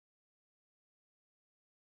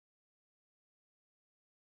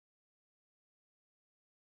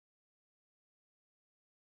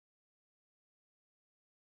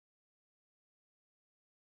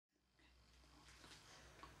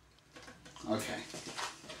Okay.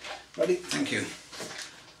 Ready? Thank you.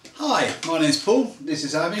 Hi, my name's Paul. This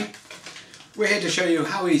is Abby. We're here to show you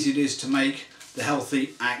how easy it is to make the healthy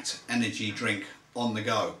Act energy drink on the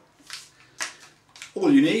go.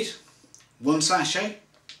 All you need, 1 sachet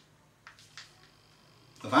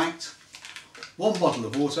of Act, 1 bottle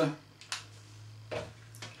of water,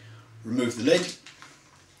 remove the lid,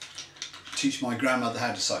 teach my grandmother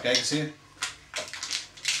how to suck eggs here,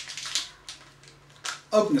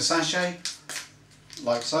 open the sachet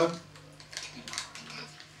like so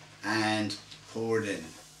and pour it in.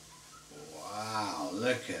 Wow,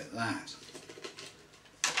 look at that.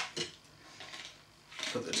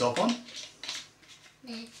 Put the top on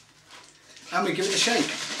and we give it a shake.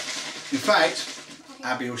 In fact,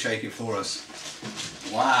 Abby will shake it for us.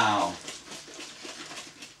 Wow.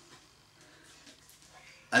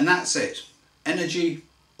 And that's it. Energy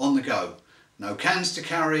on the go. No cans to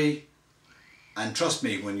carry. And trust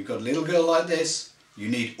me, when you've got a little girl like this, you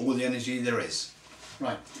need all the energy there is.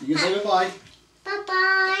 Right, you can say bye-bye.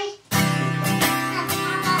 Bye-bye.